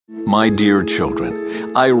My dear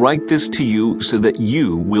children, I write this to you so that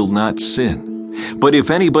you will not sin. But if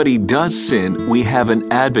anybody does sin, we have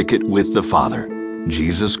an advocate with the Father,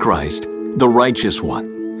 Jesus Christ, the righteous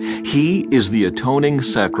one. He is the atoning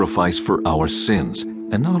sacrifice for our sins,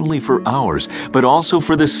 and not only for ours, but also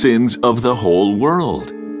for the sins of the whole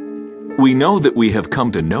world. We know that we have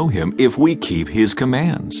come to know him if we keep his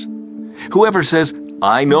commands. Whoever says,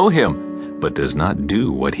 "I know him," but does not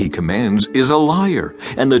do what he commands is a liar,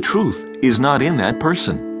 and the truth is not in that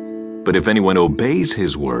person. But if anyone obeys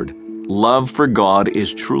his word, love for God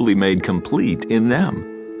is truly made complete in them.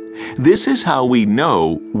 This is how we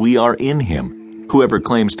know we are in him. Whoever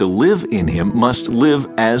claims to live in him must live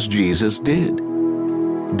as Jesus did.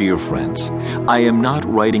 Dear friends, I am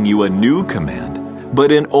not writing you a new command,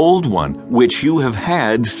 but an old one which you have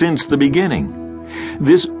had since the beginning.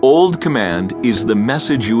 This old command is the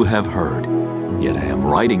message you have heard. Yet I am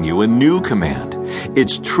writing you a new command.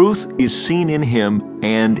 Its truth is seen in him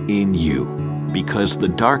and in you, because the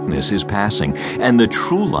darkness is passing and the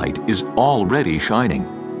true light is already shining.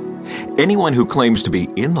 Anyone who claims to be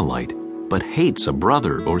in the light but hates a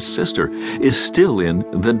brother or sister is still in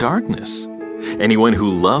the darkness. Anyone who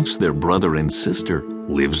loves their brother and sister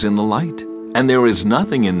lives in the light, and there is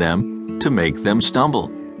nothing in them to make them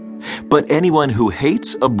stumble. But anyone who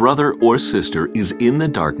hates a brother or sister is in the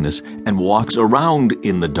darkness and walks around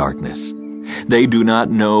in the darkness. They do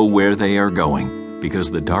not know where they are going,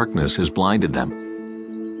 because the darkness has blinded them.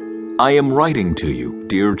 I am writing to you,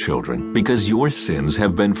 dear children, because your sins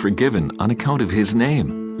have been forgiven on account of his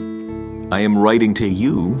name. I am writing to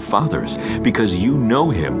you, fathers, because you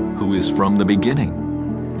know him who is from the beginning.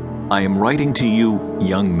 I am writing to you,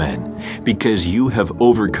 young men, because you have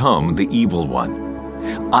overcome the evil one.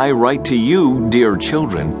 I write to you, dear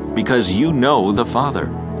children, because you know the Father.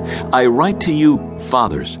 I write to you,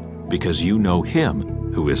 fathers, because you know him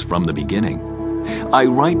who is from the beginning. I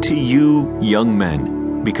write to you, young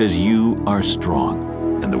men, because you are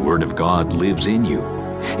strong, and the word of God lives in you,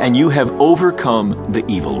 and you have overcome the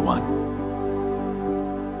evil one.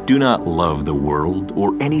 Do not love the world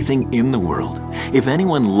or anything in the world. If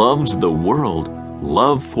anyone loves the world,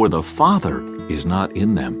 love for the Father is not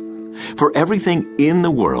in them. For everything in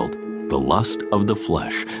the world, the lust of the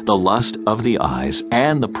flesh, the lust of the eyes,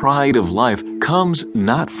 and the pride of life comes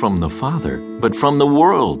not from the Father, but from the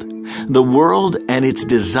world. The world and its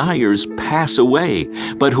desires pass away,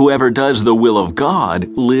 but whoever does the will of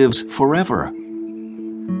God lives forever.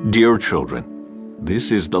 Dear children,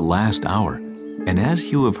 this is the last hour. And as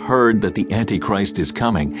you have heard that the Antichrist is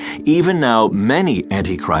coming, even now many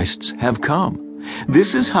Antichrists have come.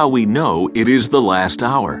 This is how we know it is the last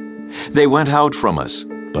hour. They went out from us,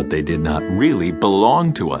 but they did not really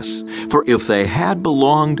belong to us. For if they had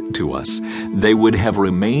belonged to us, they would have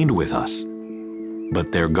remained with us.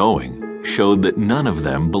 But their going showed that none of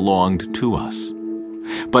them belonged to us.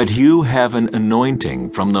 But you have an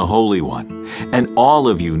anointing from the Holy One, and all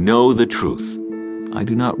of you know the truth. I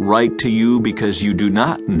do not write to you because you do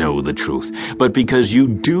not know the truth, but because you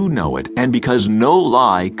do know it, and because no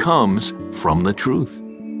lie comes from the truth.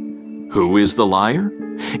 Who is the liar?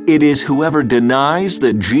 It is whoever denies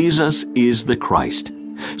that Jesus is the Christ.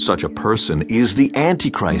 Such a person is the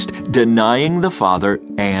Antichrist, denying the Father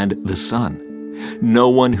and the Son. No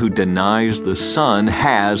one who denies the Son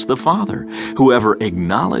has the Father. Whoever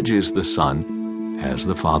acknowledges the Son has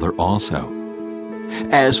the Father also.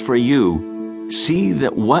 As for you, see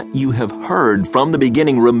that what you have heard from the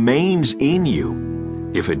beginning remains in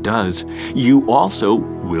you. If it does, you also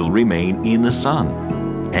will remain in the Son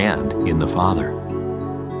and in the Father.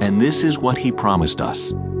 And this is what he promised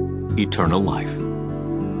us, eternal life.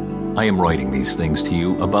 I am writing these things to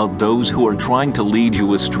you about those who are trying to lead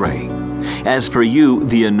you astray. As for you,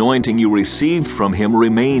 the anointing you received from him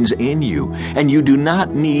remains in you, and you do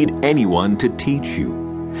not need anyone to teach you.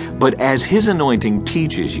 But as his anointing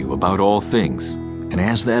teaches you about all things, and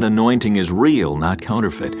as that anointing is real, not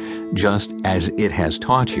counterfeit, just as it has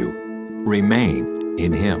taught you, remain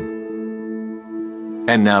in him.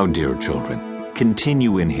 And now, dear children,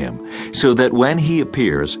 continue in him, so that when he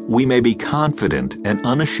appears, we may be confident and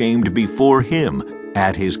unashamed before him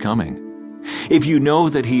at his coming. If you know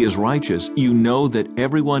that he is righteous, you know that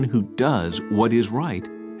everyone who does what is right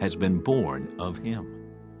has been born of him.